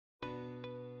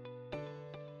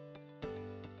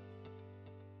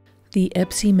The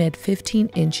Epsimed 15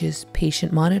 inches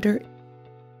patient monitor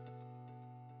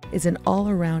is an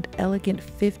all-around elegant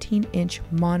 15-inch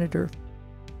monitor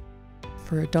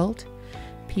for adult,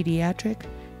 pediatric,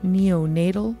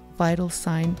 neonatal vital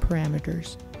sign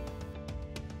parameters.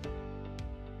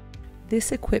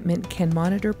 This equipment can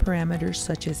monitor parameters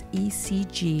such as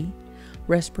ECG,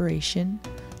 respiration,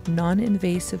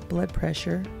 non-invasive blood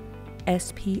pressure,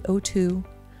 SpO2,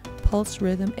 pulse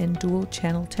rhythm, and dual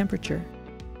channel temperature.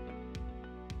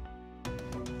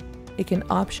 It can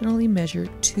optionally measure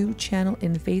 2-channel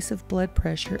invasive blood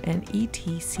pressure and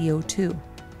EtCO2.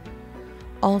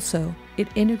 Also, it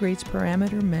integrates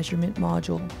parameter measurement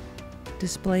module,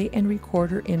 display and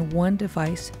recorder in one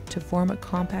device to form a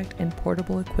compact and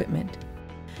portable equipment.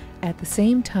 At the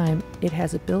same time, it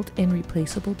has a built-in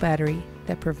replaceable battery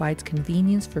that provides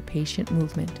convenience for patient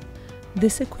movement.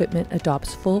 This equipment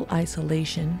adopts full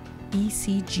isolation,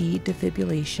 ECG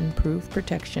defibrillation-proof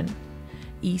protection,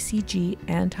 ECG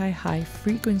anti-high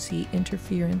frequency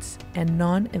interference, and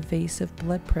non-invasive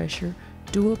blood pressure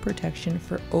dual protection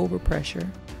for overpressure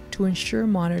to ensure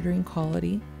monitoring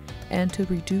quality and to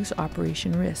reduce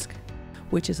operation risk,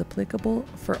 which is applicable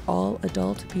for all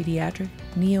adult, pediatric,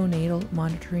 neonatal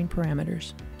monitoring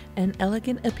parameters. An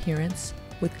elegant appearance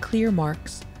with clear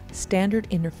marks, standard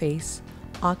interface,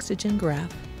 oxygen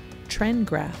graph, trend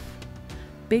graph,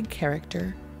 big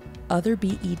character, other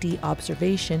BED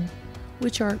observation,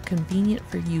 which are convenient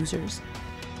for users.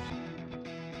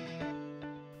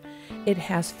 It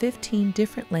has 15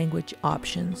 different language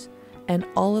options, and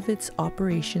all of its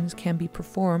operations can be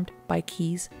performed by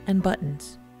keys and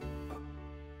buttons.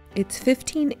 Its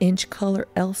 15-inch color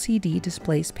LCD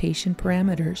displays patient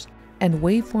parameters and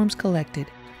waveforms collected,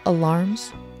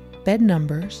 alarms, bed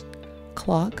numbers,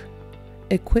 clock,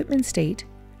 equipment state,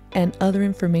 and other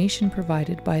information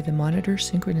provided by the monitor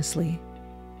synchronously.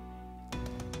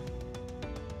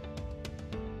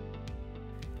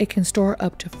 It can store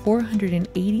up to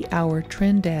 480-hour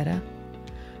trend data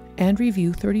and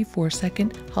review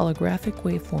 34-second holographic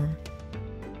waveform.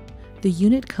 The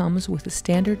unit comes with a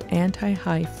standard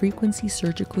anti-high frequency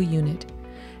surgical unit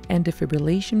and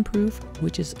defibrillation proof,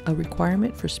 which is a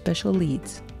requirement for special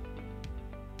leads.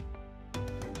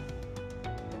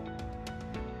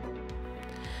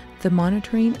 The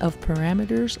monitoring of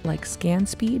parameters like scan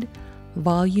speed,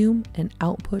 volume, and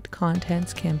output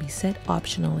contents can be set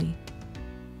optionally.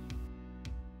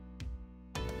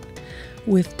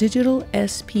 With digital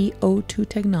SpO2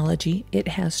 technology, it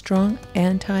has strong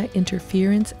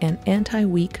anti-interference and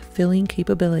anti-weak filling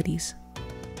capabilities.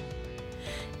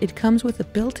 It comes with a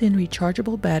built-in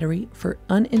rechargeable battery for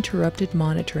uninterrupted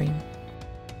monitoring.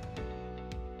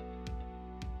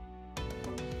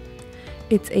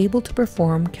 It's able to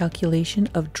perform calculation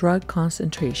of drug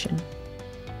concentration.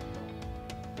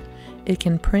 It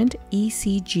can print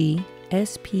ECG,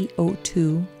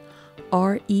 SpO2,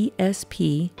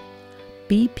 RESP,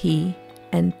 BP,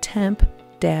 and temp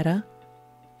data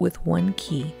with one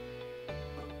key.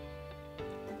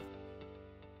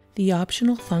 The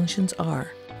optional functions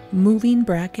are moving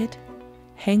bracket,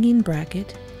 hanging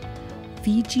bracket,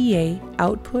 VGA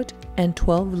output, and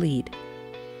 12 lead.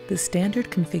 The standard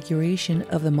configuration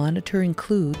of the monitor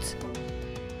includes